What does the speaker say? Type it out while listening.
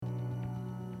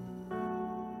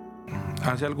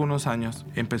Hace algunos años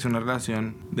empecé una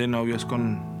relación de novios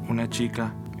con una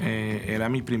chica. Era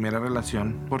mi primera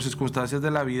relación. Por circunstancias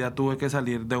de la vida tuve que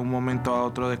salir de un momento a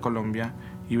otro de Colombia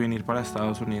y venir para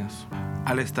Estados Unidos.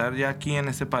 Al estar ya aquí en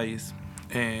este país,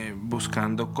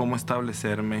 buscando cómo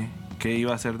establecerme, qué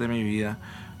iba a hacer de mi vida,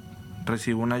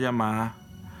 recibo una llamada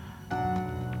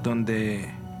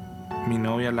donde mi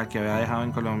novia, la que había dejado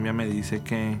en Colombia, me dice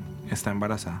que está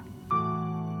embarazada.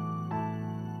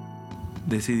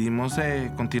 Decidimos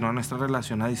continuar nuestra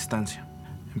relación a distancia.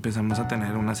 Empezamos a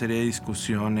tener una serie de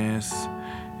discusiones,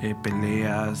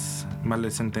 peleas,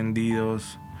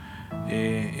 malentendidos.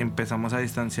 Empezamos a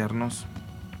distanciarnos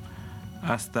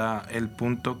hasta el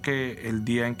punto que el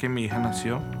día en que mi hija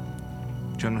nació,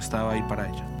 yo no estaba ahí para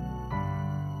ella.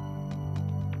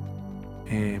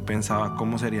 Pensaba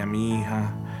cómo sería mi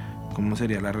hija, cómo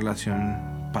sería la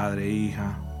relación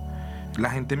padre-hija.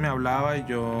 La gente me hablaba y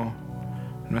yo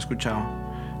no escuchaba.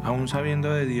 Aún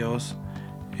sabiendo de Dios,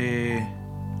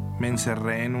 me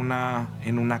encerré en una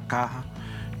caja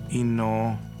y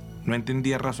no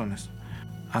entendía razones.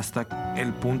 Hasta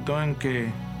el punto en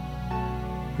que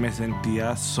me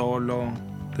sentía solo,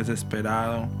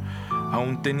 desesperado.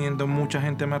 Aún teniendo mucha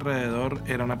gente a mi alrededor,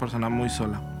 era una persona muy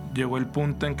sola. Llegó el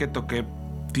punto en que toqué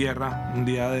tierra un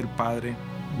día del Padre.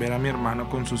 Ver a mi hermano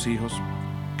con sus hijos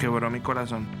quebró mi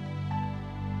corazón.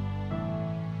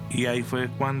 Y ahí fue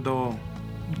cuando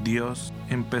Dios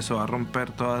empezó a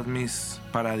romper todas mis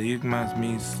paradigmas,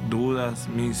 mis dudas,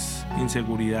 mis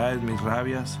inseguridades, mis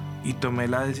rabias, y tomé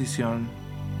la decisión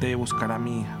de buscar a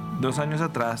mi hija. 2 años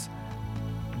atrás,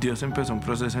 Dios empezó un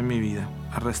proceso en mi vida,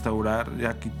 a restaurar, y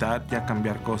a quitar y a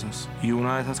cambiar cosas. Y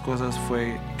una de esas cosas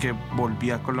fue que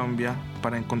volví a Colombia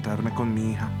para encontrarme con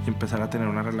mi hija y empezar a tener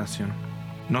una relación.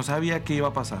 No sabía qué iba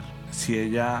a pasar, si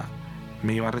ella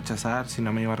me iba a rechazar, si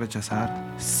no me iba a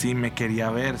rechazar, si me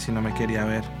quería ver, si no me quería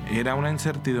ver. Era una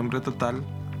incertidumbre total,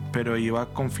 pero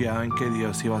iba confiado en que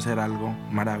Dios iba a hacer algo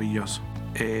maravilloso.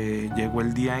 Llegó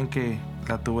el día en que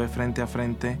la tuve frente a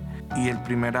frente y el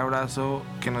primer abrazo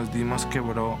que nos dimos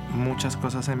quebró muchas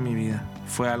cosas en mi vida.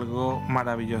 Fue algo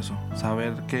maravilloso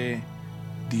saber que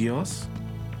Dios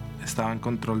estaba en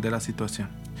control de la situación.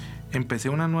 Empecé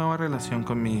una nueva relación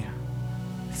con mi hija,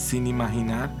 sin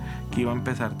imaginar que iba a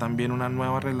empezar también una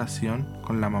nueva relación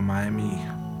con la mamá de mi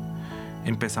hija.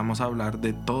 Empezamos a hablar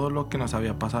de todo lo que nos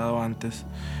había pasado antes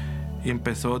y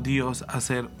empezó Dios a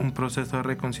hacer un proceso de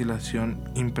reconciliación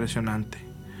impresionante,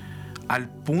 al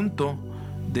punto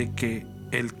de que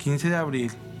el 15 de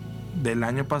abril del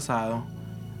año pasado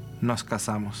nos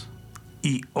casamos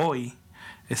y hoy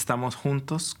estamos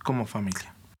juntos como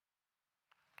familia.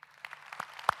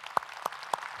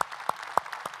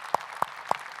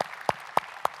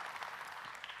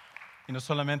 Y no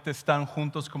solamente están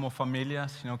juntos como familia,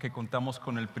 sino que contamos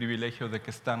con el privilegio de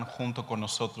que están junto con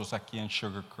nosotros aquí en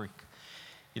Sugar Creek.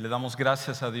 Y le damos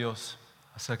gracias a Dios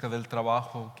acerca del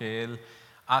trabajo que Él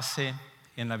hace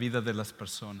en la vida de las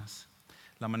personas.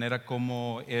 La manera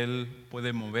como Él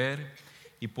puede mover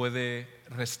y puede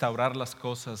restaurar las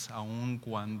cosas aun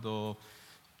cuando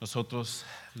nosotros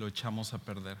lo echamos a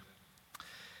perder.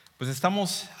 Pues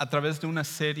estamos a través de una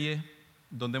serie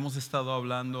donde hemos estado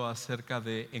hablando acerca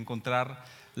de encontrar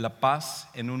la paz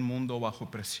en un mundo bajo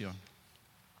presión.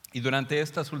 Y durante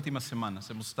estas últimas semanas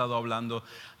hemos estado hablando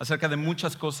acerca de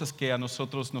muchas cosas que a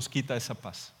nosotros nos quita esa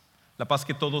paz. La paz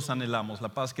que todos anhelamos, la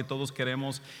paz que todos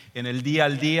queremos en el día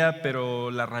al día, pero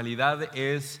la realidad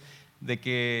es de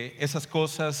que esas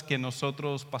cosas que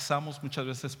nosotros pasamos muchas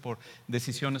veces por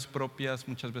decisiones propias,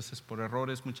 muchas veces por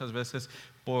errores, muchas veces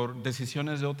por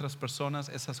decisiones de otras personas,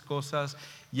 esas cosas,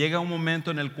 llega un momento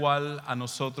en el cual a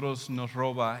nosotros nos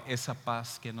roba esa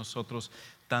paz que nosotros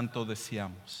tanto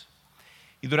deseamos.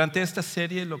 Y durante esta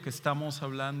serie lo que estamos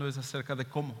hablando es acerca de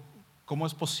cómo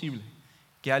es posible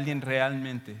que alguien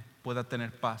realmente pueda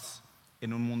tener paz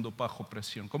en un mundo bajo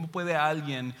presión. ¿Cómo puede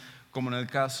alguien, como en el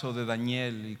caso de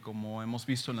Daniel y como hemos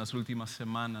visto en las últimas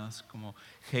semanas, como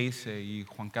Heise y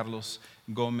Juan Carlos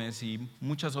Gómez y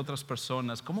muchas otras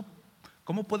personas,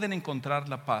 cómo pueden encontrar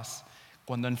la paz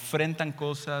cuando enfrentan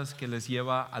cosas que les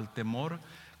lleva al temor,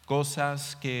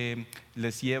 cosas que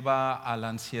les lleva a la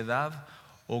ansiedad,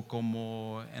 o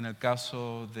como en el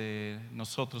caso de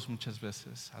nosotros muchas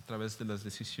veces, a través de las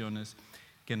decisiones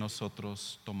que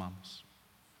nosotros tomamos?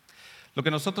 Lo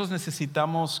que nosotros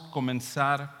necesitamos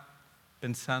comenzar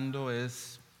pensando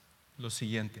es lo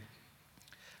siguiente.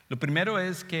 Lo primero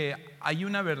es que hay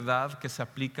una verdad que se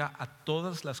aplica a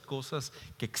todas las cosas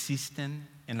que existen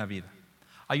en la vida.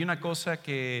 Hay una cosa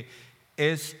que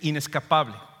es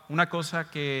inescapable, una cosa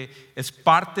que es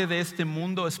parte de este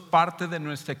mundo, es parte de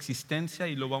nuestra existencia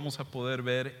y lo vamos a poder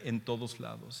ver en todos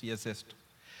lados, y es esto: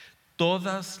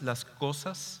 todas las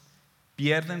cosas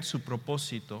pierden su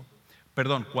propósito,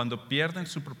 cuando pierden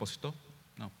su propósito,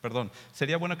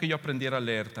 sería bueno que yo aprendiera a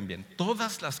leer también.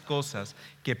 Todas las cosas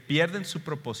que pierden su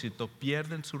propósito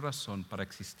pierden su razón para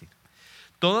existir.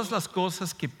 Todas las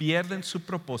cosas que pierden su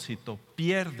propósito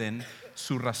pierden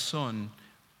su razón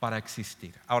para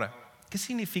existir. Ahora, ¿qué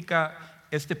significa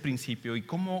este principio y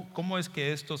cómo es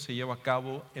que esto se lleva a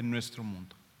cabo en nuestro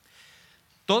mundo?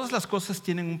 Todas las cosas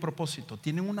tienen un propósito,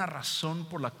 tienen una razón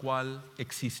por la cual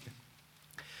existen.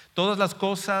 Todas las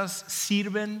cosas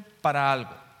sirven para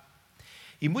algo.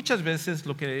 Y muchas veces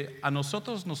lo que a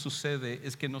nosotros nos sucede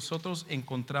es que nosotros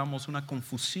encontramos una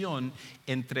confusión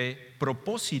entre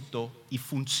propósito y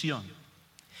función.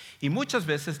 Y muchas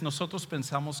veces nosotros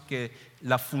pensamos que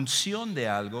la función de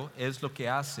algo es lo que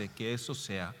hace que eso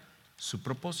sea su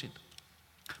propósito.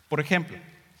 Por ejemplo,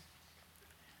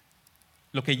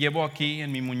 lo que llevo aquí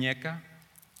en mi muñeca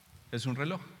es un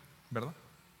reloj, ¿verdad?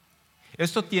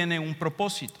 Esto tiene un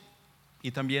propósito y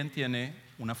también tiene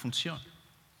una función.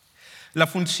 La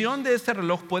función de este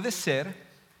reloj puede ser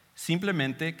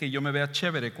simplemente que yo me vea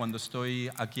chévere cuando estoy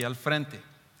aquí al frente.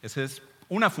 Esa es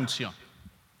una función.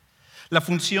 La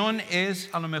función es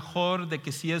a lo mejor de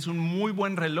que si es un muy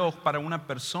buen reloj para una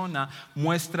persona,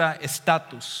 muestra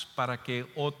estatus para que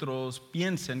otros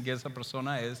piensen que esa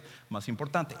persona es más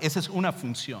importante. Esa es una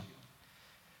función.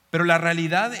 Pero la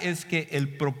realidad es que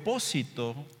el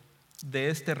propósito de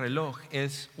este reloj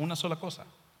es una sola cosa,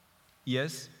 y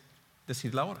es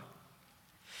decir la hora.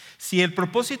 Si el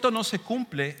propósito no se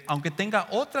cumple, aunque tenga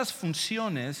otras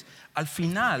funciones, al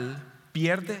final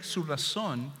pierde su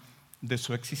razón de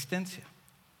su existencia.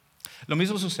 Lo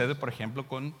mismo sucede, por ejemplo,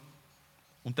 con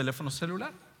un teléfono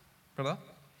celular, ¿verdad?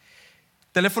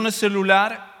 El teléfono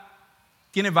celular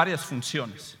tiene varias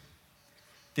funciones.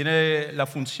 Tiene la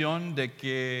función de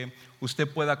que usted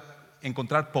pueda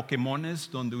encontrar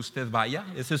Pokémones donde usted vaya,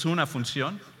 esa es una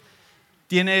función.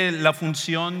 Tiene la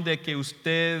función de que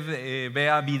usted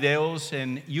vea videos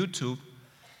en YouTube,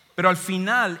 pero al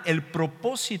final el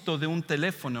propósito de un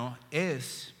teléfono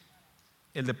es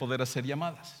el de poder hacer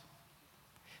llamadas.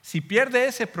 Si pierde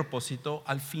ese propósito,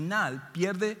 al final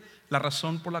pierde la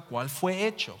razón por la cual fue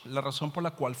hecho, la razón por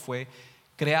la cual fue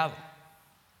creado.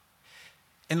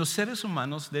 En los seres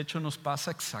humanos, de hecho, nos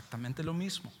pasa exactamente lo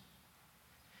mismo.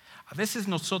 A veces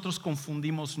nosotros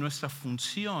confundimos nuestra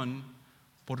función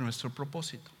por nuestro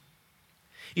propósito.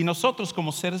 Y nosotros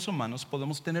como seres humanos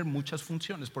podemos tener muchas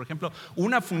funciones. Por ejemplo,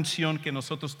 una función que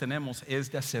nosotros tenemos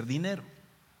es de hacer dinero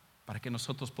para que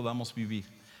nosotros podamos vivir,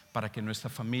 para que nuestra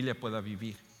familia pueda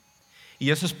vivir.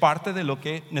 Y eso es parte de lo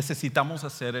que necesitamos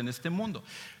hacer en este mundo.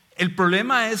 El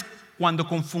problema es cuando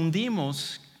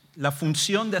confundimos la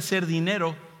función de hacer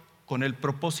dinero con el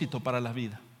propósito para la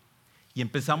vida. Y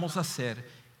empezamos a hacer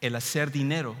el hacer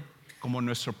dinero como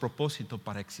nuestro propósito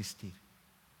para existir.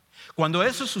 Cuando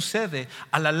eso sucede,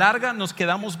 a la larga nos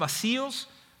quedamos vacíos,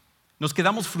 nos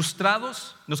quedamos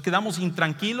frustrados, nos quedamos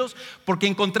intranquilos, porque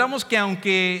encontramos que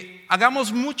aunque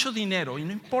hagamos mucho dinero, y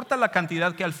no importa la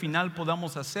cantidad que al final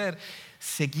podamos hacer,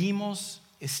 seguimos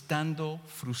estando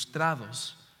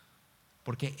frustrados,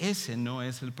 porque ese no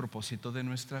es el propósito de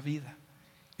nuestra vida,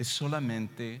 es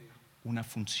solamente una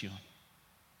función.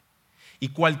 Y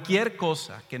cualquier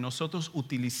cosa que nosotros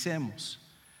utilicemos,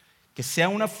 que sea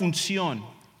una función,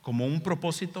 como un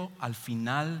propósito, al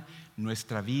final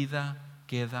nuestra vida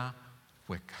queda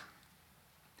hueca.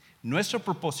 Nuestro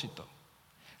propósito,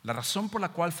 la razón por la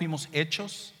cual fuimos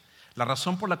hechos, la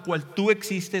razón por la cual tú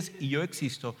existes y yo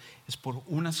existo, es por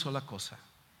una sola cosa,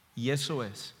 y eso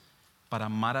es para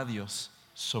amar a Dios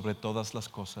sobre todas las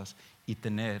cosas y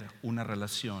tener una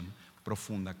relación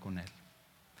profunda con Él.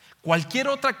 Cualquier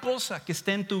otra cosa que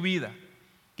esté en tu vida,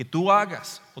 que tú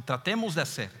hagas o tratemos de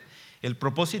hacer, el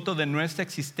propósito de nuestra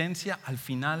existencia, al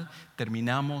final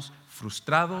terminamos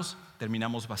frustrados,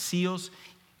 terminamos vacíos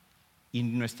y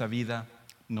nuestra vida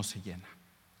no se llena.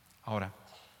 Ahora,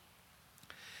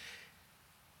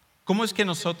 ¿cómo es que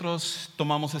nosotros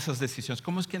tomamos esas decisiones?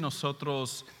 ¿Cómo es que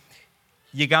nosotros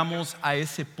llegamos a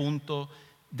ese punto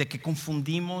de que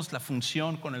confundimos la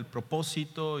función con el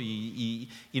propósito y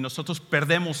nosotros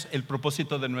perdemos el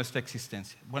propósito de nuestra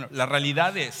existencia? Bueno, la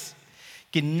realidad es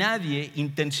que nadie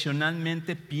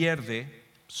intencionalmente pierde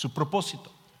su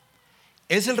propósito.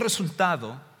 Es el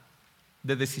resultado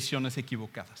de decisiones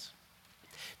equivocadas.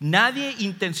 Nadie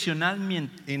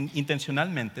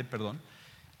intencionalmente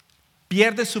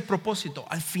pierde su propósito.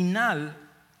 Al final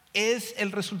es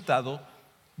el resultado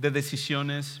de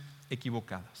decisiones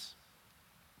equivocadas.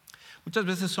 Muchas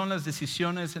veces son las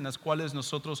decisiones en las cuales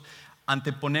nosotros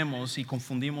anteponemos y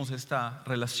confundimos esta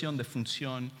relación de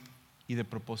función y de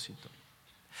propósito.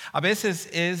 A veces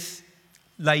es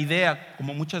la idea,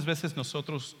 como muchas veces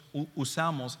nosotros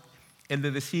usamos, el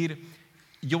de decir,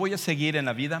 yo voy a seguir en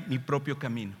la vida mi propio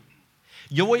camino.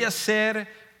 Yo voy a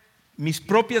hacer mis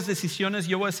propias decisiones,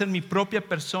 yo voy a ser mi propia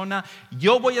persona,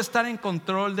 yo voy a estar en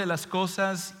control de las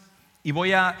cosas y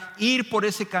voy a ir por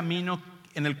ese camino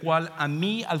en el cual a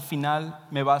mí al final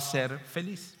me va a hacer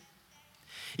feliz.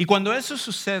 Y cuando eso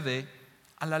sucede,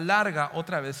 a la larga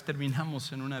otra vez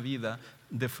terminamos en una vida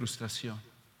de frustración.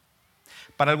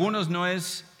 Para algunos no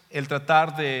es el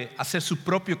tratar de hacer su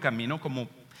propio camino, como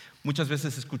muchas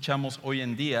veces escuchamos hoy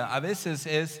en día. A veces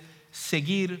es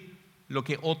seguir lo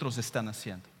que otros están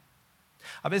haciendo.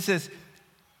 A veces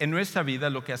en nuestra vida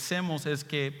lo que hacemos es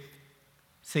que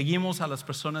seguimos a las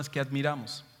personas que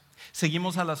admiramos.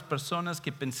 Seguimos a las personas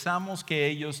que pensamos que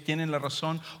ellos tienen la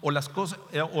razón o las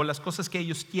cosas que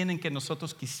ellos tienen que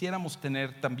nosotros quisiéramos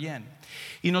tener también.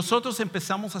 Y nosotros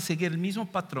empezamos a seguir el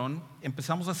mismo patrón,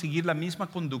 empezamos a seguir la misma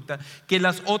conducta que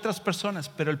las otras personas.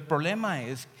 Pero el problema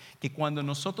es que cuando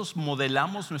nosotros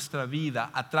modelamos nuestra vida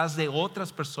atrás de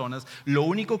otras personas, lo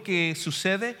único que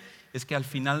sucede es que al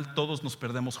final todos nos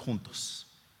perdemos juntos.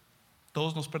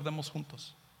 Todos nos perdemos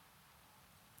juntos.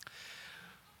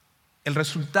 El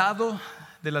resultado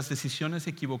de las decisiones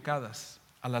equivocadas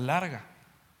a la larga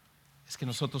es que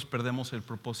nosotros perdemos el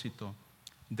propósito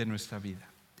de nuestra vida.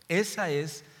 Esa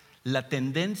es la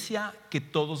tendencia que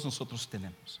todos nosotros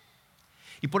tenemos.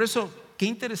 Y por eso, qué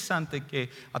interesante que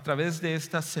a través de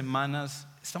estas semanas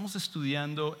estamos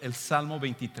estudiando el Salmo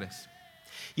 23.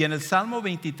 Y en el Salmo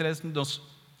 23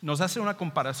 nos hace una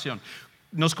comparación.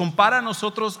 Nos compara a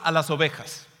nosotros a las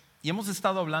ovejas. Y hemos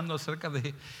estado hablando acerca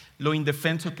de lo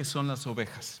indefenso que son las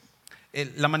ovejas.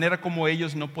 La manera como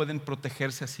ellos no pueden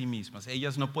protegerse a sí mismas.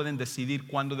 Ellas no pueden decidir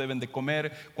cuándo deben de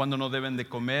comer, cuándo no deben de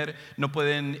comer. No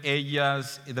pueden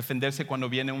ellas defenderse cuando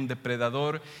viene un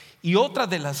depredador. Y otra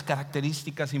de las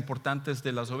características importantes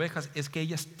de las ovejas es que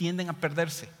ellas tienden a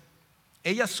perderse.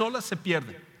 Ellas solas se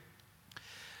pierden.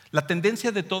 La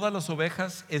tendencia de todas las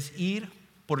ovejas es ir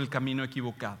por el camino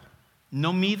equivocado.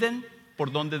 No miden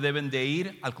por dónde deben de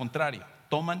ir, al contrario,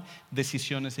 toman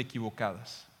decisiones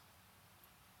equivocadas,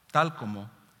 tal como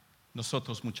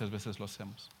nosotros muchas veces lo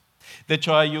hacemos. De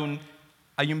hecho, hay un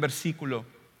versículo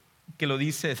que lo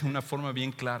dice de una forma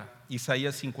bien clara.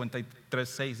 Isaías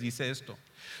 53:6 dice esto: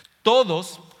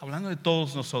 todos, hablando de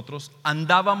todos nosotros,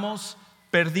 andábamos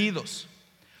perdidos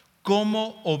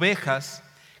como ovejas,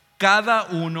 cada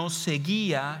uno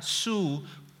seguía su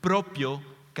propio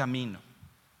camino.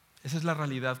 Esa es la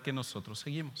realidad que nosotros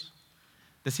seguimos.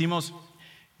 Decimos,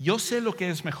 yo sé lo que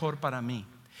es mejor para mí.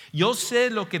 Yo sé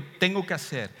lo que tengo que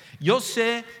hacer. Yo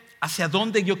sé hacia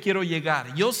dónde yo quiero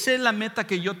llegar. Yo sé la meta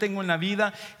que yo tengo en la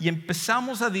vida y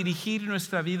empezamos a dirigir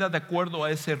nuestra vida de acuerdo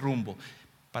a ese rumbo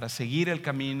para seguir el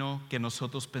camino que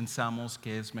nosotros pensamos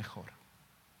que es mejor.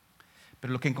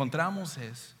 Pero lo que encontramos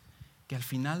es que al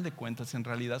final de cuentas en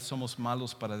realidad somos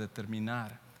malos para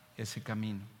determinar ese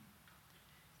camino.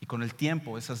 Y con el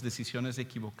tiempo esas decisiones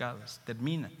equivocadas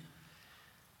terminan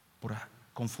por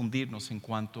confundirnos en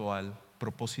cuanto al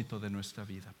propósito de nuestra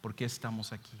vida. ¿Por qué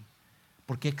estamos aquí?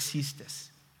 ¿Por qué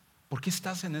existes? ¿Por qué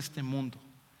estás en este mundo?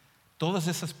 Todas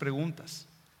esas preguntas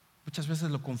muchas veces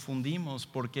lo confundimos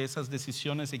porque esas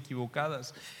decisiones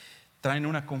equivocadas traen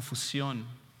una confusión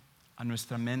a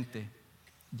nuestra mente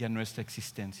y a nuestra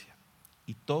existencia.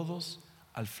 Y todos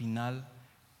al final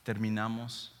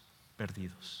terminamos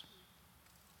perdidos.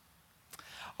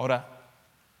 Ahora,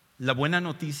 la buena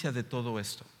noticia de todo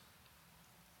esto,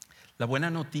 la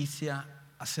buena noticia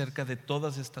acerca de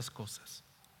todas estas cosas,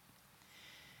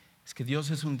 es que Dios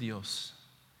es un Dios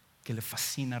que le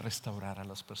fascina restaurar a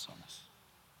las personas.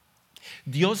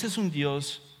 Dios es un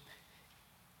Dios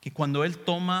que cuando Él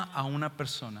toma a una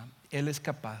persona, Él es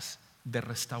capaz de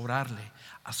restaurarle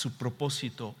a su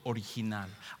propósito original,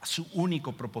 a su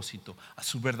único propósito, a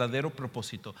su verdadero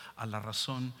propósito, a la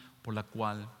razón por la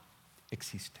cual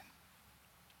existen.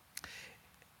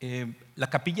 La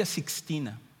Capilla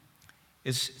Sixtina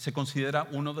se considera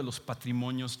uno de los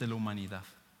patrimonios de la humanidad.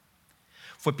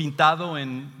 Fue pintado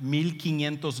en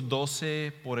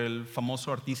 1512 por el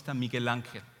famoso artista Miguel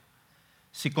Ángel.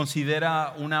 Se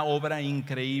considera una obra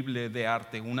increíble de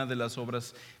arte, una de las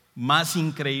obras más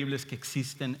increíbles que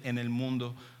existen en el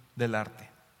mundo del arte.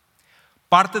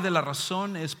 Parte de la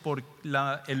razón es por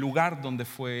el lugar donde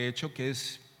fue hecho, que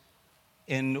es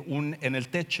en el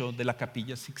techo de la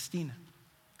Capilla Sixtina.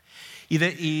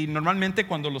 Y normalmente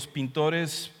cuando los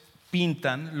pintores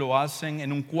pintan lo hacen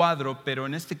en un cuadro, pero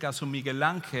en este caso Miguel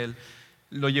Ángel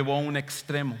lo llevó a un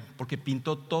extremo, porque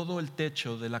pintó todo el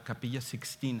techo de la Capilla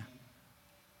Sixtina.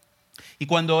 Y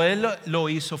cuando él lo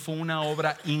hizo, fue una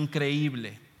obra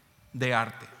increíble de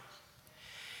arte.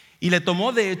 Y le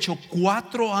tomó de hecho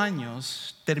 4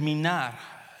 años terminar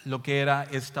lo que era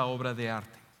esta obra de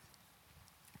arte.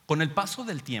 Con el paso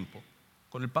del tiempo,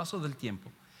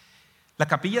 la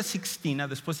Capilla Sixtina,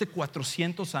 después de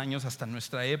 400 años hasta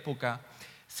nuestra época,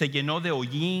 se llenó de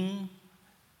hollín,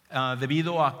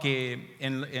 debido a que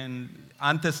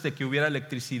antes de que hubiera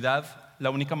electricidad, la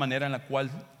única manera en la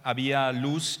cual había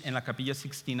luz en la Capilla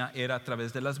Sixtina era a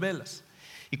través de las velas.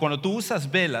 Y cuando tú usas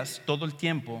velas todo el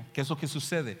tiempo, ¿qué es lo que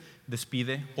sucede?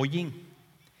 Despide hollín.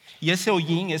 Y ese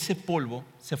hollín, ese polvo,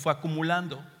 se fue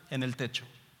acumulando en el techo.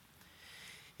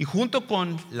 Y junto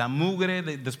con la mugre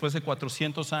después de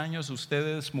 400 años,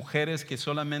 ustedes mujeres que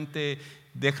solamente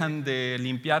dejan de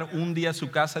limpiar un día su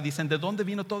casa, dicen: ¿de dónde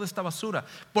vino toda esta basura?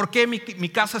 ¿Por qué mi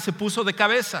casa se puso de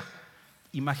cabeza?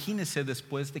 Imagínense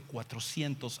después de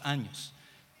 400 años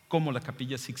cómo la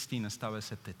Capilla Sixtina estaba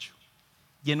ese techo,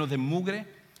 lleno de mugre,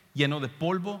 lleno de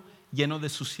polvo, lleno de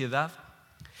suciedad.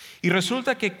 Y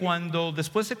resulta que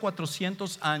después de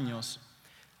 400 años,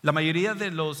 la mayoría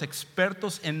de los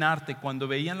expertos en arte, cuando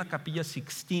veían la Capilla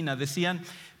Sixtina, decían: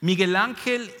 Miguel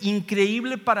Ángel,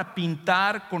 increíble para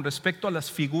pintar con respecto a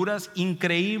las figuras,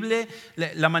 increíble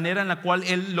la manera en la cual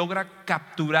él logra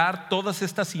capturar todas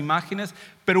estas imágenes,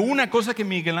 pero una cosa que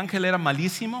Miguel Ángel era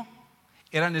malísimo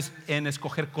era en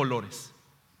escoger colores,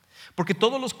 porque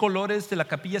todos los colores de la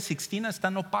Capilla Sixtina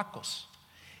están opacos.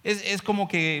 Es como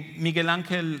que Miguel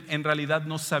Ángel en realidad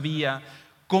no sabía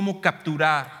cómo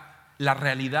capturar la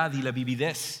realidad y la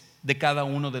vividez de cada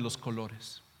uno de los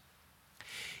colores.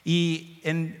 Y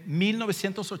en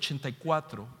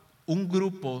 1984, un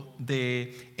grupo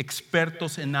de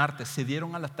expertos en arte se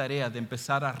dieron a la tarea de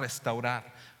empezar a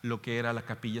restaurar lo que era la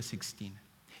Capilla Sixtina.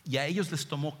 Y a ellos les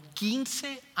tomó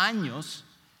 15 años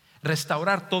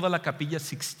restaurar toda la Capilla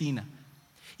Sixtina.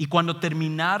 Y cuando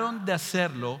terminaron de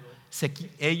hacerlo,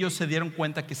 ellos se dieron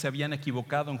cuenta que se habían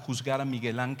equivocado en juzgar a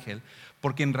Miguel Ángel,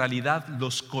 porque en realidad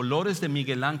los colores de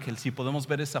Miguel Ángel, si podemos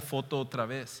ver esa foto otra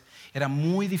vez, era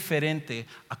muy diferente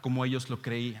a como ellos lo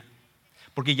creían,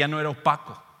 porque ya no era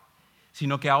opaco,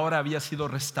 sino que ahora había sido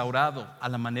restaurado a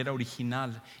la manera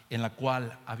original en la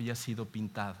cual había sido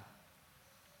pintado.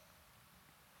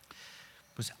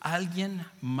 Pues alguien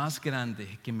más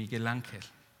grande que Miguel Ángel,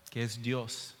 que es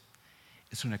Dios,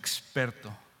 es un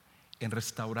experto en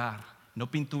restaurar, no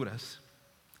pinturas,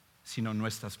 sino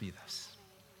nuestras vidas.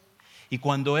 Y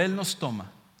cuando Él nos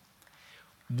toma,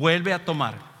 vuelve a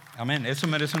tomar. Amén, eso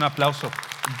merece un aplauso.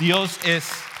 Dios es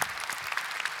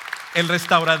el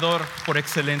restaurador por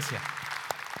excelencia.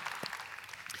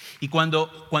 Y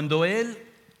cuando Él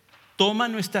toma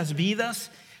nuestras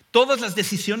vidas, todas las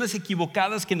decisiones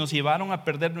equivocadas que nos llevaron a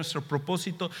perder nuestro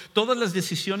propósito, todas las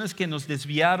decisiones que nos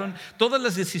desviaron, todas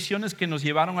las decisiones que nos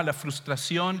llevaron a la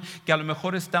frustración, que a lo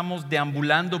mejor estamos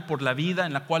deambulando por la vida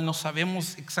en la cual no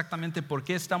sabemos exactamente por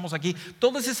qué estamos aquí,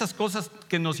 todas esas cosas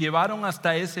que nos llevaron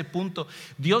hasta ese punto,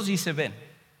 Dios dice: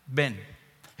 ven,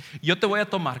 yo te voy a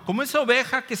tomar. Como esa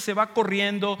oveja que se va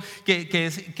corriendo,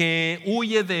 que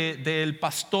huye del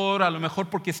pastor, a lo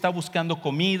mejor porque está buscando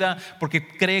comida, porque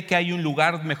cree que hay un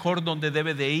lugar mejor donde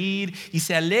debe de ir, y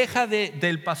se aleja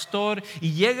del pastor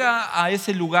y llega a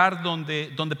ese lugar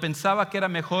donde pensaba que era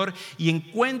mejor, y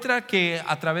encuentra que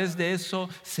a través de eso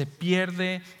se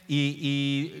pierde,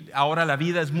 y ahora la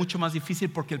vida es mucho más difícil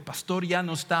porque el pastor ya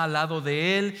no está al lado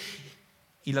de él,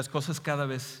 y las cosas cada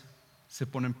vez se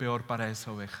ponen peor para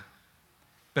esa oveja.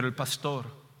 Pero el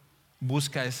pastor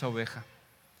busca a esa oveja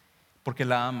porque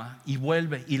la ama, y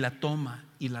vuelve y la toma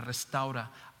y la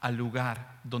restaura al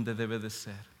lugar donde debe de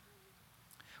ser.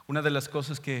 Una de las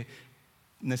cosas que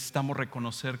necesitamos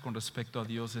reconocer con respecto a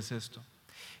Dios es esto: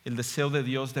 el deseo de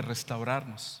Dios de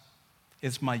restaurarnos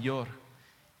es mayor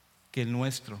que el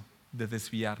nuestro de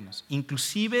desviarnos.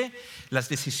 Inclusive las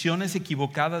decisiones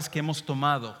equivocadas que hemos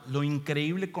tomado, lo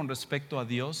increíble con respecto a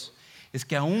Dios es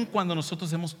que aun cuando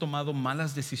nosotros hemos tomado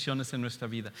malas decisiones en nuestra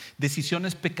vida,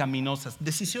 decisiones pecaminosas,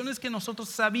 decisiones que nosotros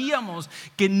sabíamos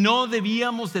que no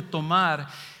debíamos de tomar,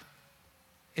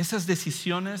 esas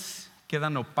decisiones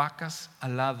quedan opacas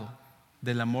al lado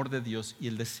del amor de Dios y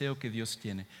el deseo que Dios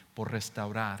tiene por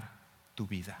restaurar tu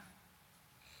vida.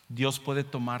 Dios puede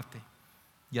tomarte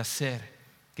y hacer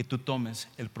que tú tomes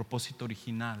el propósito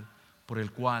original por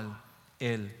el cual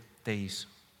Él te hizo.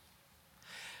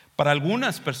 Para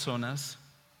algunas personas,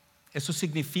 eso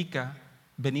significa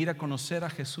venir a conocer a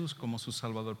Jesús como su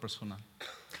Salvador personal.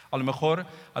 A lo mejor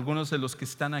algunos de los que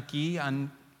están aquí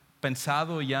han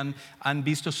pensado y han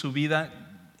visto su vida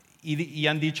y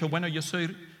han dicho, bueno, yo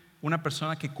soy una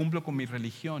persona que cumplo con mi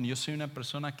religión, yo soy una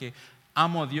persona que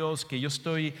amo a Dios, que yo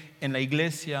estoy en la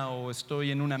iglesia o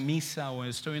estoy en una misa o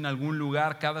estoy en algún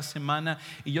lugar cada semana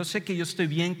y yo sé que yo estoy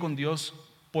bien con Dios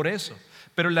por eso.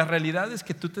 Pero la realidad es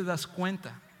que tú te das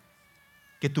cuenta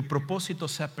que tu propósito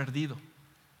se ha perdido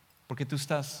porque tú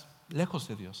estás lejos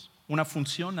de Dios. Una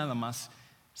función nada más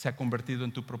se ha convertido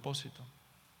en tu propósito.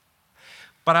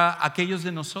 Para aquellos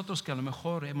de nosotros que a lo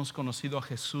mejor hemos conocido a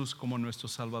Jesús como nuestro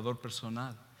Salvador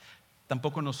personal,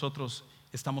 tampoco nosotros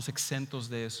estamos exentos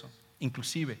de eso.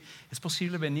 Inclusive, es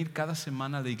posible venir cada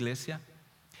semana a la iglesia,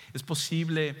 es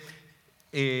posible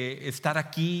estar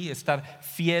aquí, estar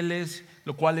fieles,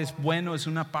 lo cual es bueno, es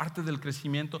una parte del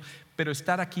crecimiento, pero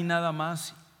estar aquí nada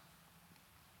más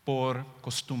por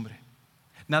costumbre,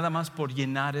 nada más por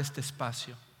llenar este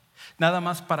espacio, nada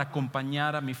más para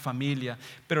acompañar a mi familia.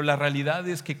 Pero la realidad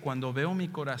es que cuando veo mi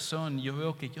corazón, yo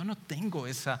veo que yo no tengo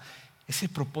ese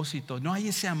propósito, no hay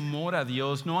ese amor a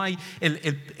Dios, no hay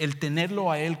el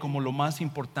tenerlo a Él como lo más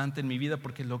importante en mi vida,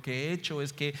 porque lo que he hecho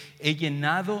es que he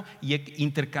llenado y he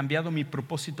intercambiado mi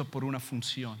propósito por una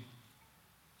función.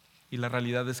 Y la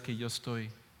realidad es que yo estoy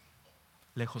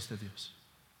lejos de Dios.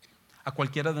 A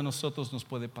cualquiera de nosotros nos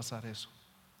puede pasar eso.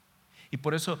 Y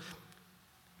por eso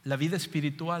la vida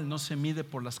espiritual no se mide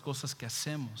por las cosas que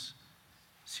hacemos,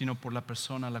 sino por la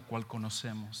persona a la cual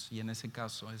conocemos, y en ese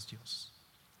caso es Dios.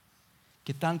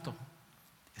 ¿Qué tanto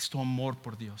es tu amor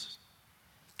por Dios?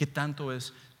 ¿Qué tanto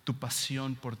es tu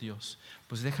pasión por Dios?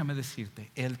 Pues déjame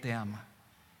decirte, Él te ama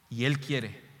y Él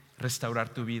quiere restaurar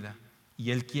tu vida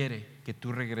y Él quiere que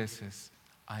tú regreses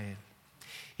a Él.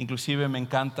 Inclusive me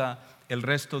encanta el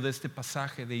resto de este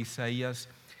pasaje de Isaías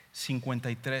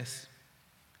 53.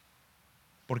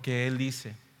 Porque Él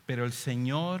dice, pero el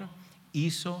Señor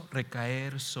hizo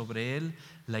recaer sobre Él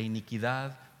la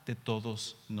iniquidad de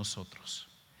todos nosotros.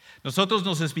 Nosotros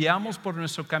nos desviamos por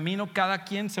nuestro camino, cada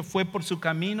quien se fue por su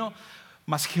camino,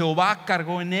 mas Jehová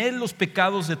cargó en Él los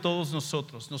pecados de todos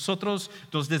nosotros. Nosotros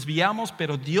nos desviamos,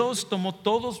 pero Dios tomó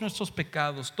todos nuestros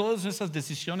pecados, todas esas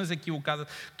decisiones equivocadas,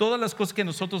 todas las cosas que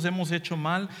nosotros hemos hecho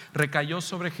mal, recayó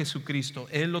sobre Jesucristo.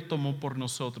 Él lo tomó por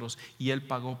nosotros y Él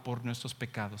pagó por nuestros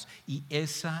pecados. Y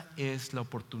esa es la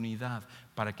oportunidad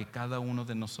para que cada uno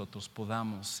de nosotros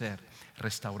podamos ser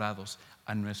restaurados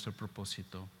a nuestro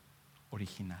propósito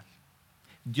original.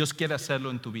 Dios quiere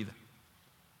hacerlo en tu vida.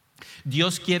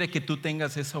 Dios quiere que tú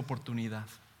tengas esa oportunidad.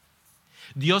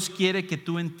 Dios quiere que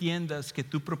tú entiendas que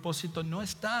tu propósito no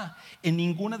está en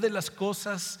ninguna de las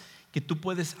cosas que tú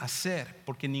puedes hacer,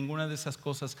 porque ninguna de esas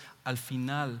cosas al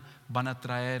final van a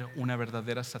traer una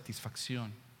verdadera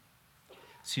satisfacción,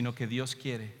 sino que Dios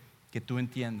quiere que tú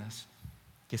entiendas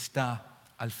que está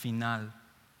al final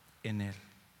en Él.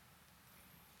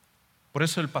 Por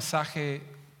eso el pasaje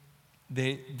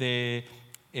de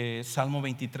Salmo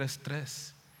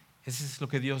 23:3, ese es lo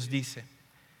que Dios dice.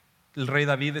 El rey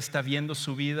David está viendo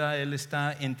su vida, él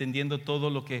está entendiendo todo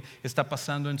lo que está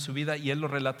pasando en su vida y él lo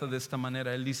relata de esta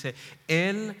manera. Él dice,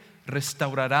 Él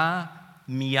restaurará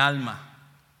mi alma,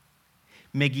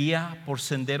 me guía por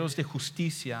senderos de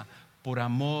justicia por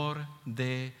amor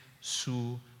de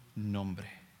su nombre.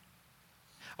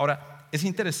 Ahora, es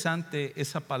interesante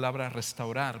esa palabra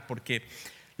restaurar, porque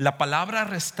la palabra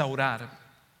restaurar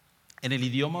en el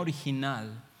idioma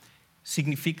original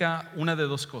significa una de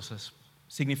dos cosas.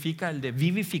 Significa el de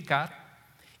vivificar,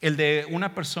 el de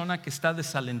una persona que está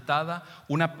desalentada,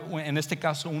 en este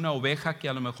caso una oveja que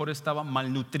a lo mejor estaba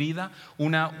malnutrida,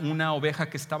 una oveja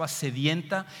que estaba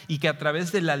sedienta y que a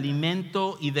través del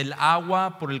alimento y del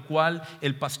agua por el cual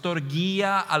el pastor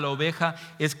guía a la oveja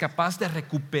es capaz de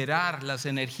recuperar las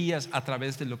energías a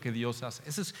través de lo que Dios hace.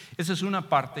 Esa es una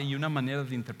parte y una manera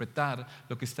de interpretar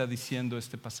lo que está diciendo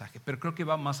este pasaje, pero creo que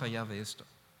va más allá de esto.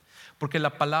 Porque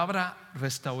la palabra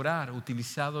restaurar,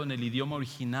 utilizado en el idioma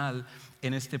original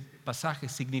en este pasaje,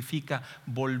 significa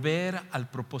volver al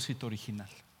propósito original.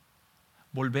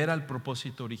 Volver al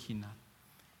propósito original.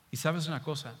 Y sabes una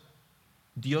cosa,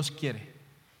 Dios quiere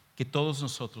que todos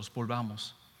nosotros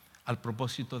volvamos al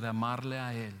propósito de amarle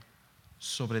a Él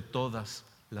sobre todas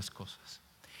las cosas.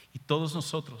 Y todos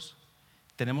nosotros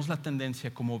tenemos la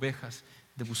tendencia como ovejas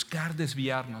de buscar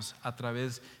desviarnos a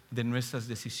través de nuestras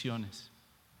decisiones.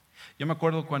 Yo me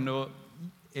acuerdo cuando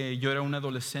yo era un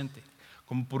adolescente,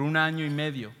 como por 1 año y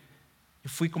medio,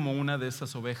 fui como una de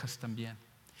esas ovejas también,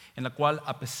 en la cual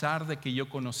a pesar de que yo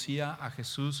conocía a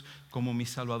Jesús como mi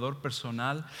Salvador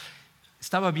personal,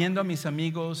 Estaba viendo a mis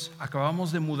amigos,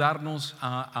 acabamos de mudarnos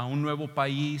a un nuevo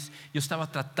país. Yo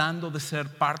estaba tratando de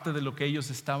ser parte de lo que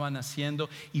ellos estaban haciendo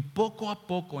y poco a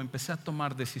poco empecé a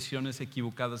tomar decisiones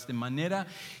equivocadas, de manera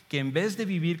que en vez de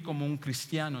vivir como un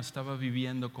cristiano, estaba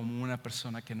viviendo como una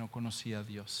persona que no conocía a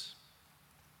Dios.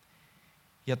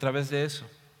 Y a través de eso,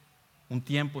 un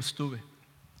tiempo estuve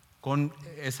con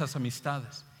esas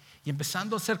amistades y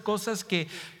empezando a hacer cosas que,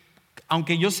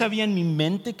 aunque yo sabía en mi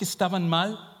mente que estaban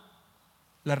mal,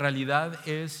 la realidad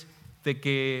es de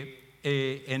que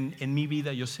en mi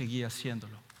vida yo seguía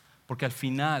haciéndolo, porque al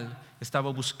final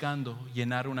estaba buscando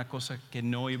llenar una cosa que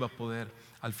no iba a poder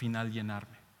al final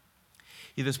llenarme.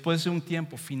 Y después de un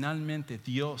tiempo, finalmente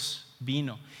Dios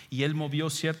vino y Él movió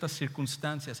ciertas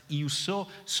circunstancias y usó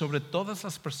sobre todas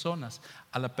las personas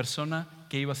a la persona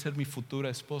que iba a ser mi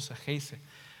futura esposa, Heise,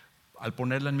 al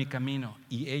ponerla en mi camino.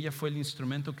 Y ella fue el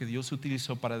instrumento que Dios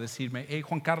utilizó para decirme: hey,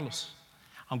 Juan Carlos,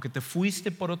 aunque te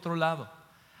fuiste por otro lado,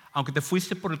 aunque te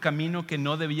fuiste por el camino que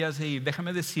no debías de ir,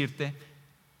 déjame decirte,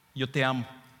 yo te amo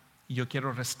y yo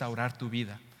quiero restaurar tu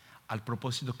vida al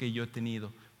propósito que yo he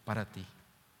tenido para ti.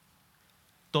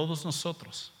 Todos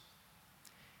nosotros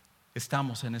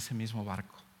estamos en ese mismo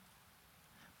barco.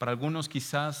 Para algunos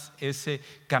quizás ese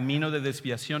camino de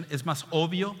desviación es más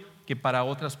obvio que para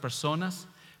otras personas,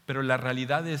 pero la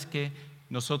realidad es que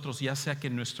nosotros, ya sea que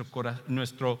nuestro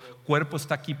cuerpo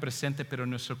está aquí presente, pero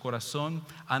nuestro corazón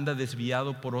anda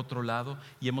desviado por otro lado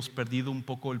y hemos perdido un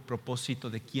poco el propósito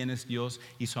de quién es Dios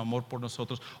y su amor por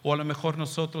nosotros. O a lo mejor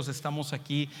nosotros estamos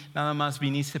aquí, nada más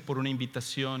viniste por una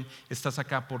invitación, estás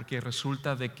acá porque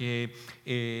resulta de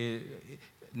que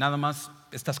nada más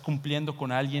estás cumpliendo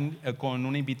con alguien, con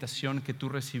una invitación que tú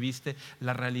recibiste.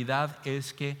 La realidad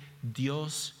es que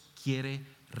Dios quiere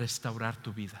restaurar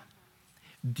tu vida.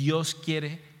 Dios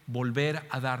quiere volver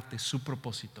a darte su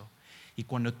propósito. Y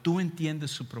cuando tú entiendes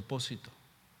su propósito,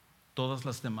 todas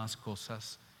las demás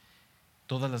cosas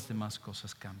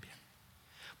cambian.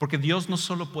 Porque Dios no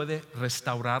solo puede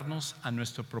restaurarnos a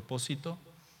nuestro propósito,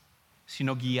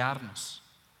 sino guiarnos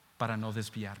para no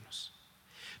desviarnos.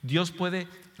 Dios puede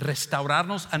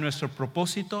restaurarnos a nuestro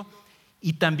propósito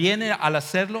y también al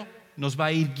hacerlo nos va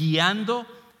a ir guiando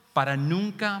para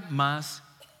nunca más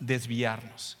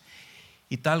desviarnos.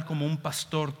 Y tal como un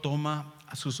pastor toma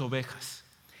a sus ovejas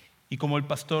y como el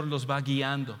pastor los va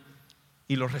guiando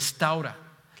y los restaura,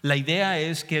 la idea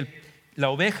es que la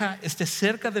oveja esté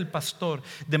cerca del pastor,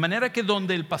 de manera que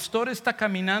donde el pastor está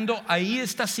caminando, ahí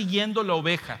está siguiendo la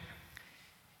oveja.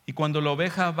 Y cuando la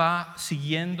oveja va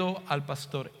siguiendo al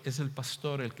pastor, es el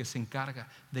pastor el que se encarga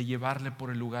de llevarle por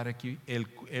el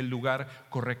lugar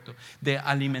correcto, de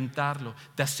alimentarlo,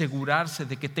 de asegurarse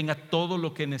de que tenga todo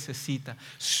lo que necesita.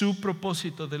 Su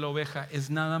propósito de la oveja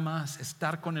es nada más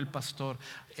estar con el pastor,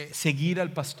 seguir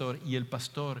al pastor, y el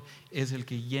pastor es el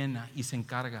que llena y se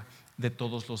encarga de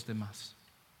todos los demás.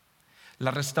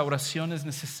 La restauración es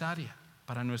necesaria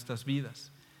para nuestras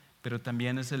vidas, pero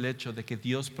también es el hecho de que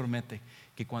Dios promete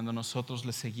que cuando nosotros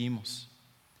le seguimos,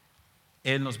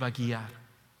 Él nos va a guiar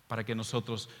para que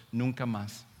nosotros nunca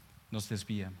más nos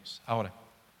desviemos. Ahora,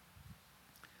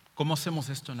 ¿cómo hacemos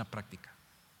esto en la práctica?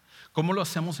 ¿Cómo lo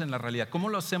hacemos en la realidad? ¿Cómo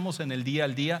lo hacemos en el día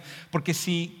al día? Porque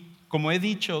si, como he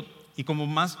dicho, y como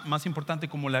más importante,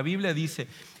 como la Biblia dice,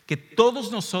 que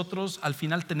todos nosotros al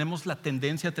final tenemos la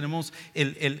tendencia, tenemos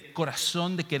el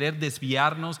corazón de querer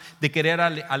desviarnos, de querer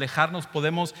alejarnos.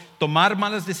 Podemos tomar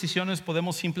malas decisiones,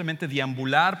 podemos simplemente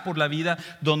deambular por la vida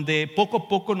donde poco a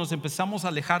poco nos empezamos a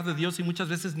alejar de Dios y muchas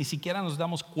veces ni siquiera nos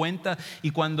damos cuenta.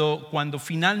 Y cuando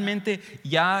finalmente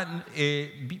ya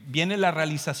viene la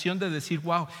realización de decir: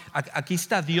 wow, aquí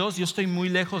está Dios, yo estoy muy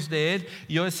lejos de Él,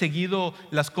 yo he seguido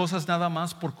las cosas nada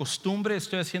más por costumbre,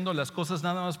 estoy haciendo las cosas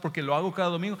nada más porque lo hago cada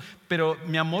domingo, pero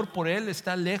mi amor por Él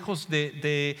está lejos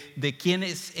de quién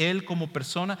es Él como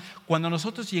persona. Cuando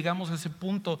nosotros llegamos a ese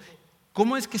punto,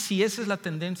 ¿cómo es que, si esa es la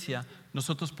tendencia,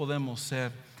 nosotros podemos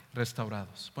ser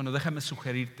restaurados? Bueno, déjame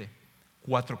sugerirte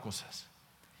 4 cosas.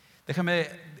 Déjame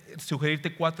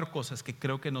sugerirte 4 cosas que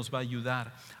creo que nos va a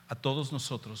ayudar a todos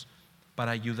nosotros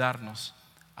para ayudarnos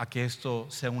a que esto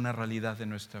sea una realidad de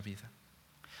nuestra vida.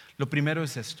 Lo primero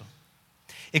es esto: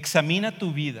 examina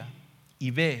tu vida y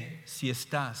ve si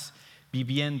estás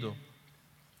viviendo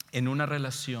en una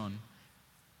relación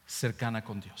cercana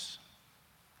con Dios.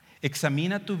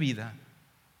 Examina tu vida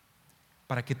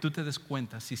para que tú te des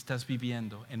cuenta si estás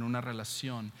viviendo en una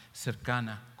relación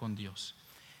cercana con Dios.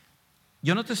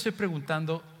 Yo no te estoy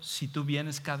preguntando si tú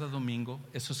vienes cada domingo,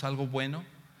 eso es algo bueno.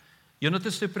 Yo no te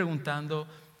estoy preguntando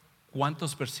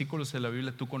cuántos versículos de la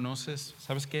Biblia tú conoces.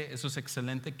 ¿Sabes qué? Eso es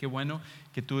excelente, qué bueno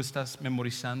que tú estás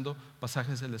memorizando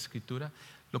pasajes de la Escritura.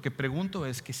 Lo que pregunto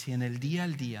es que si en el día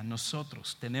al día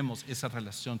nosotros tenemos esa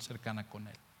relación cercana con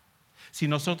Él, si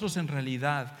nosotros en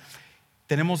realidad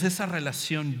tenemos esa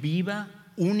relación viva,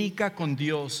 única con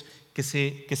Dios que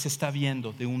se está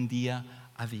viendo de un día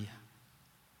a día.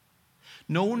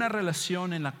 No una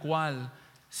relación en la cual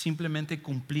simplemente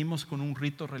cumplimos con un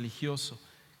rito religioso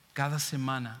cada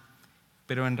semana,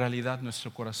 pero en realidad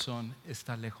nuestro corazón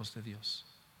está lejos de Dios.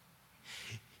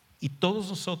 Y todos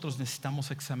nosotros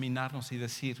necesitamos examinarnos y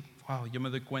decir, wow, yo me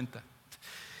doy cuenta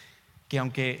que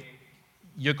aunque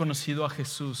yo he conocido a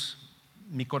Jesús,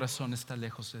 mi corazón está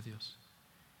lejos de Dios.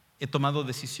 He tomado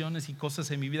decisiones y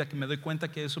cosas en mi vida que me doy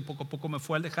cuenta que eso poco a poco me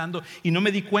fue alejando y no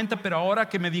me di cuenta, pero ahora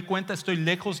que me di cuenta estoy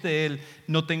lejos de Él,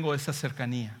 no tengo esa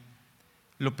cercanía.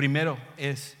 Lo primero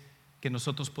es que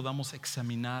nosotros podamos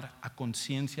examinar a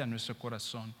conciencia nuestro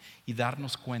corazón y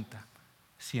darnos cuenta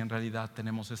si en realidad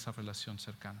tenemos esa relación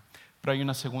cercana. Pero hay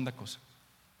una segunda cosa.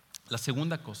 La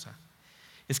segunda cosa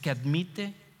es que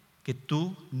admite que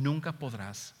tú nunca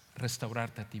podrás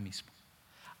restaurarte a ti mismo.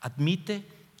 Admite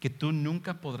que tú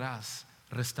nunca podrás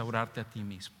restaurarte a ti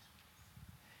mismo.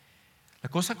 La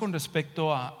cosa con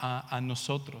respecto a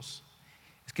nosotros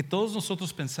es que todos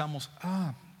nosotros pensamos,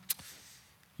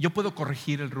 yo puedo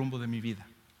corregir el rumbo de mi vida.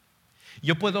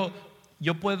 Yo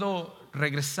puedo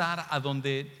regresar a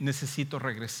donde necesito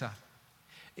regresar.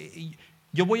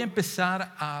 Yo voy a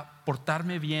empezar a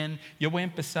portarme bien, yo voy a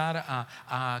empezar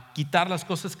a quitar las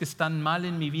cosas que están mal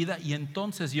en mi vida y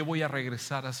entonces yo voy a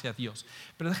regresar hacia Dios.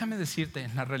 Pero déjame decirte,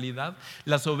 en la realidad,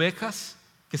 las ovejas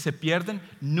que se pierden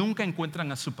nunca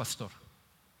encuentran a su pastor.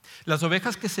 Las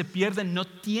ovejas que se pierden no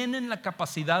tienen la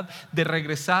capacidad de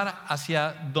regresar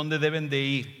hacia donde deben de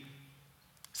ir.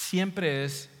 Siempre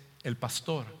es el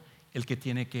pastor el que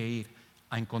tiene que ir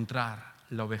a encontrar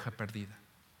la oveja perdida.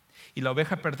 Y la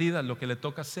oveja perdida lo que le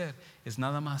toca hacer es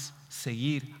nada más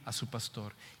seguir a su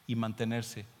pastor y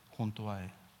mantenerse junto a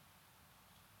él.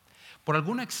 Por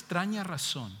alguna extraña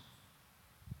razón,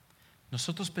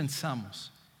 nosotros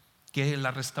pensamos que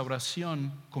la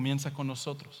restauración comienza con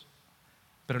nosotros,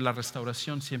 pero la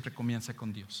restauración siempre comienza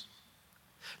con Dios.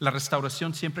 La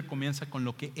restauración siempre comienza con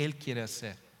lo que Él quiere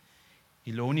hacer.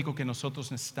 Y lo único que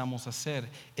nosotros necesitamos hacer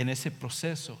en ese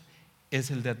proceso es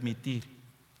el de admitir,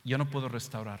 yo no puedo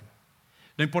restaurarme.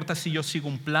 No importa si yo sigo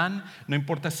un plan, no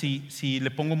importa si le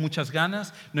pongo muchas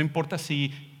ganas, no importa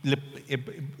si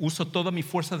uso toda mi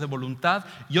fuerza de voluntad,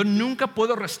 yo nunca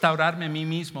puedo restaurarme a mí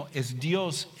mismo. Es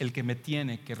Dios el que me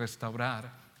tiene que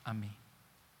restaurar a mí.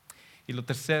 Y lo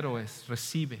tercero es,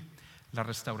 recibe la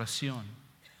restauración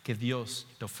que Dios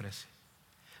te ofrece.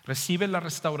 Recibe la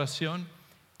restauración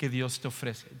que Dios te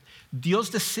ofrece.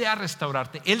 Dios desea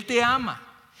restaurarte, Él te ama.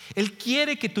 Él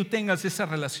quiere que tú tengas esa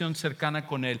relación cercana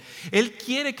con Él. Él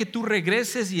quiere que tú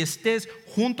regreses y estés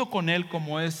junto con Él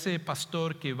como ese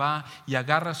pastor que va y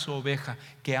agarra a su oveja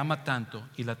que ama tanto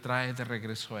y la trae de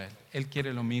regreso a Él. Él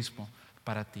quiere lo mismo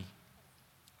para ti.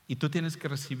 Y tú tienes que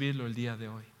recibirlo el día de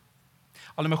hoy.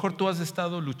 A lo mejor tú has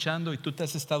estado luchando y tú te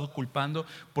has estado culpando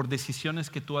por decisiones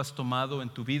que tú has tomado en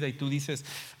tu vida y tú dices,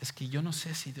 es que yo no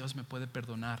sé si Dios me puede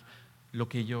perdonar lo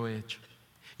que yo he hecho.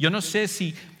 Yo no sé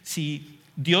si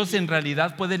Dios en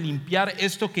realidad puede limpiar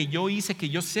esto que yo hice, que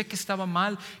yo sé que estaba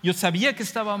mal. Yo sabía que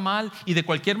estaba mal y de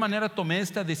cualquier manera tomé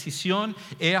esta decisión.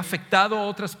 He afectado a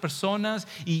otras personas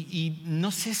y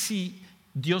no sé si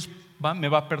Dios me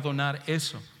va a perdonar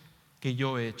eso que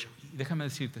yo he hecho. Y déjame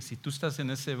decirte, si tú estás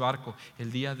en ese barco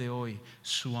el día de hoy,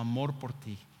 su amor por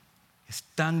ti es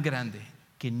tan grande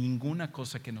que ninguna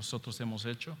cosa que nosotros hemos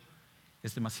hecho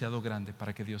es demasiado grande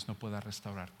para que Dios no pueda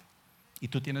restaurarte. Y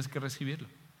tú tienes que recibirlo.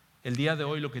 El día de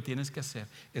hoy lo que tienes que hacer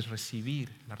es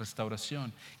recibir la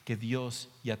restauración que Dios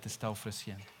ya te está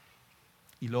ofreciendo.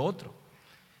 Y lo otro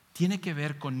tiene que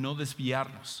ver con no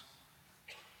desviarnos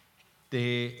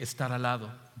de estar al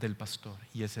lado del pastor.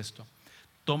 Y es esto: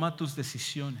 toma tus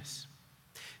decisiones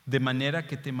de manera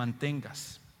que te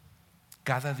mantengas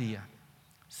cada día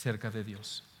cerca de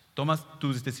Dios. Toma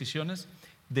tus decisiones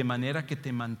de manera que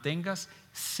te mantengas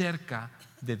cerca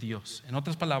de Dios. En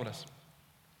otras palabras,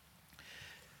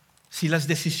 si las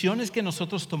decisiones que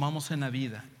nosotros tomamos en la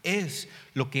vida es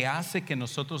lo que hace que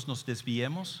nosotros nos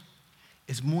desviemos,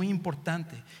 es muy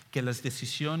importante que las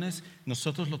decisiones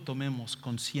nosotros lo tomemos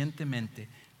conscientemente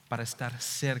para estar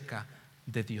cerca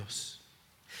de Dios.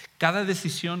 Cada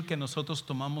decisión que nosotros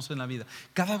tomamos en la vida,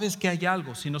 cada vez que hay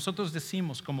algo, si nosotros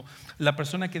decimos, como la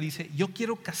persona que dice, yo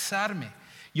quiero casarme,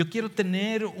 yo quiero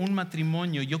tener un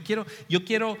matrimonio, yo quiero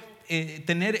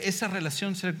tener esa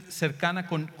relación cercana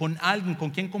con alguien con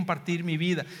quien compartir mi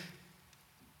vida.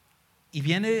 Y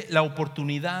viene la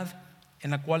oportunidad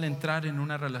en la cual entrar en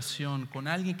una relación con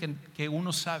alguien que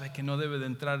uno sabe que no debe de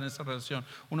entrar en esa relación.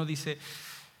 Uno dice,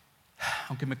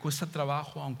 aunque me cuesta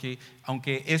trabajo,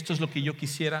 aunque esto es lo que yo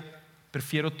quisiera,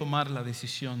 prefiero tomar la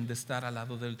decisión de estar al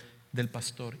lado del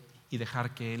pastor y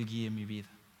dejar que Él guíe mi vida.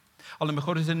 A lo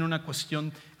mejor es en una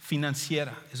cuestión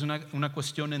financiera, es una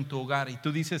cuestión en tu hogar y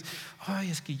tú dices, ay,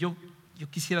 es que yo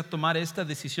quisiera tomar esta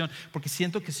decisión porque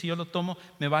siento que si yo lo tomo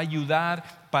me va a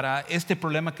ayudar para este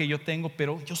problema que yo tengo,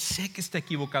 pero yo sé que está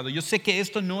equivocado, yo sé que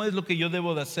esto no es lo que yo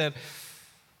debo de hacer.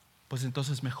 Pues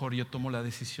entonces mejor yo tomo la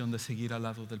decisión de seguir al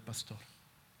lado del pastor.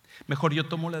 Mejor yo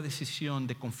tomo la decisión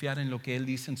de confiar en lo que Él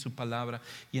dice en su palabra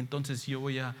y entonces yo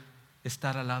voy a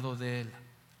estar al lado de Él.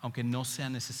 Aunque no sea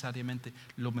necesariamente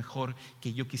lo mejor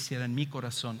que yo quisiera en mi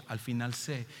corazón, al final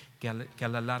sé que a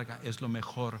la larga es lo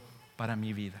mejor para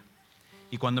mi vida.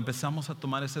 Y cuando empezamos a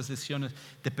tomar esas decisiones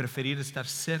de preferir estar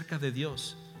cerca de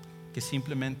Dios que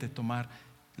simplemente tomar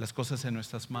las cosas en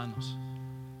nuestras manos,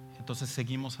 entonces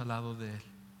seguimos al lado de Él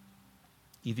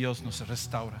y Dios nos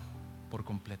restaura por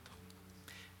completo.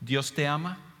 Dios te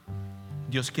ama,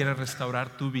 Dios quiere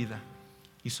restaurar tu vida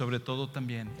y sobre todo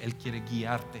también Él quiere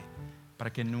guiarte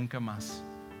para que nunca más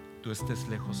tú estés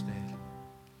lejos de Él.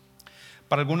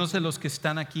 Para algunos de los que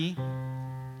están aquí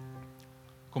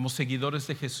como seguidores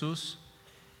de Jesús,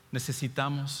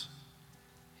 necesitamos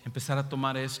empezar a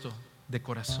tomar esto de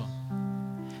corazón.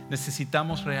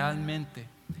 Necesitamos realmente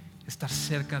estar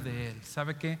cerca de Él.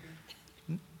 ¿Sabe qué?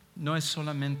 No es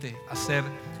solamente hacer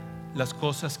las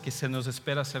cosas que se nos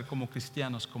espera hacer como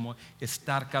cristianos, como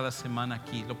estar cada semana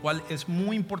aquí, lo cual es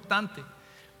muy importante,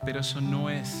 pero eso no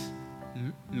es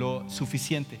lo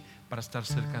suficiente para estar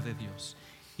cerca de Dios.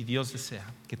 Y Dios desea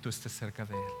que tú estés cerca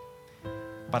de Él.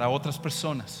 Para otras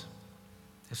personas,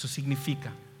 eso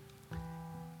significa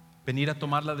venir a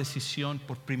tomar la decisión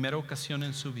por primera ocasión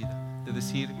en su vida de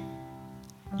decir,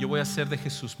 yo voy a hacer de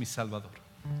Jesús mi Salvador.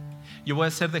 Yo voy a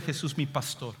hacer de Jesús mi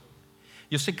pastor.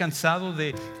 Yo estoy cansado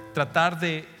de tratar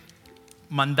de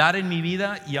mandar en mi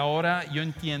vida y ahora yo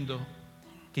entiendo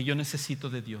que yo necesito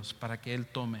de Dios para que Él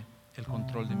tome el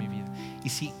control de mi vida. Y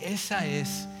si ese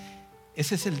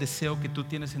es el deseo que tú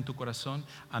tienes en tu corazón,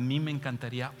 a mí me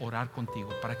encantaría orar contigo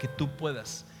para que tú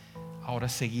puedas ahora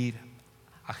seguir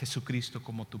a Jesucristo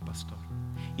como tu pastor.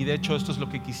 Y de hecho esto es lo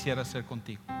que quisiera hacer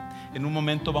contigo. En un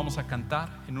momento vamos a cantar,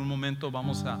 en un momento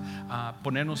vamos a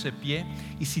ponernos de pie,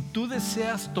 y si tú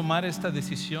deseas tomar esta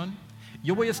decisión,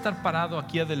 yo voy a estar parado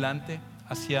aquí adelante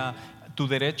hacia tu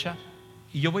derecha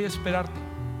y yo voy a esperarte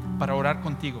para orar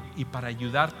contigo y para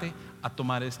ayudarte a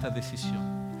tomar esta decisión.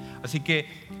 Así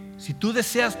que si tú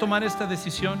deseas tomar esta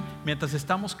decisión mientras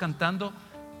estamos cantando,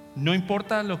 no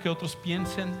importa lo que otros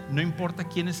piensen, no importa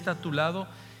quién está a tu lado,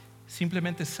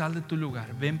 simplemente sal de tu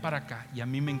lugar, ven para acá y a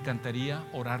mí me encantaría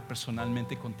orar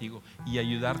personalmente contigo y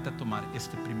ayudarte a tomar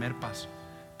este primer paso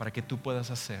para que tú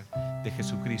puedas hacer de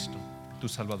Jesucristo tu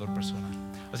Salvador personal.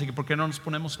 Así que ¿por qué no nos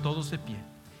ponemos todos de pie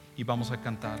y vamos a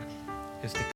cantar este